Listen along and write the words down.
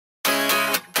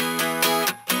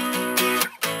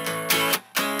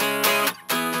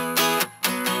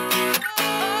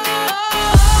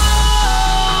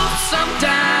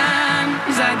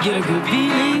get a good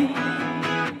feeling,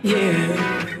 yeah.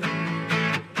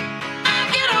 I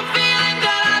get a feeling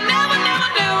that I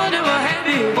never had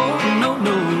before. No,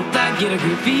 no, I get a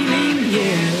good feeling,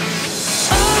 yeah.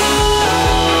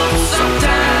 Oh,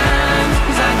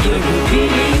 sometimes I get a good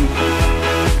feeling,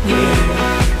 yeah.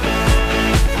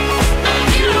 I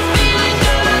get a feeling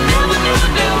that I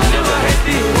never had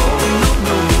before. No,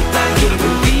 no, I get a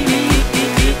good feeling.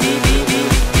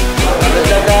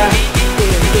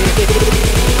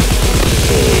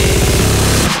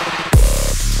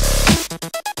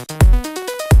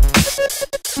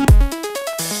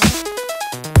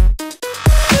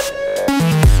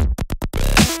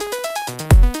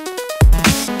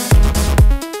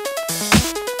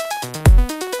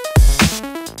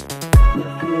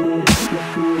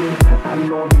 I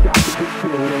know you got the good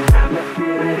feeling. Let's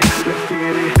get it, let's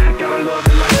get it. Gotta love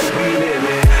it like we live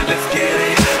it. Let's get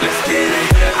it, let's get it.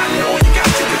 I know you got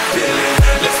the good feeling.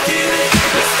 Let's get it,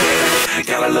 let's get it.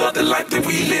 Gotta love the life that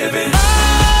we live in. Oh,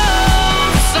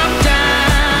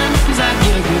 sometimes I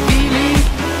get a good feeling,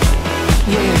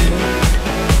 yeah.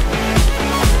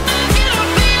 I get a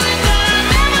feeling that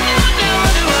I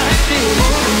never had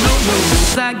before. No, no,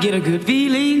 I get a good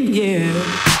feeling, yeah.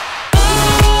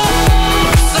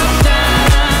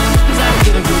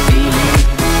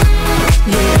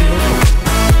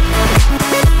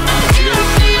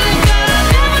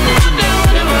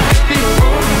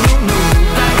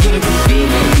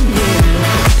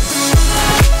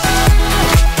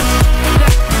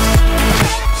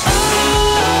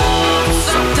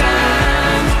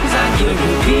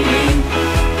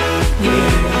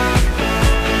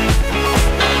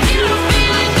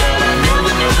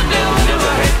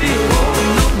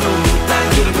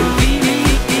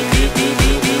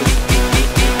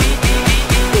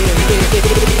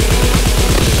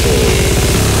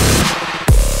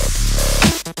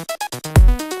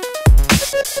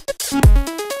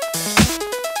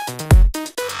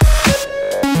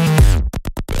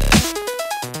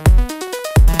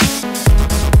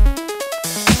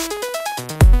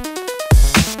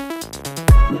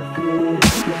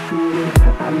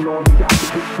 I know you got the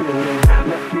good feeling.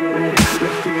 Let's get it,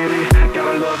 let's get it.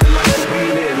 Gotta love the life that we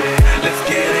live in. Let's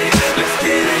get it, let's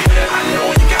get it. I know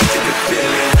you got the good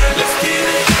feeling. Let's get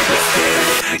it, let's get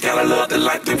it. Gotta love the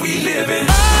life that we live in.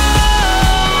 Oh,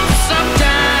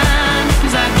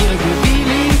 sometimes I get a good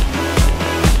feeling,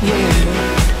 yeah.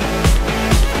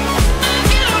 I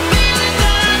get a feeling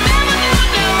that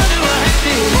I never had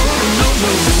before. No,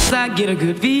 no, I get a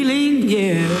good feeling,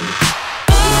 yeah.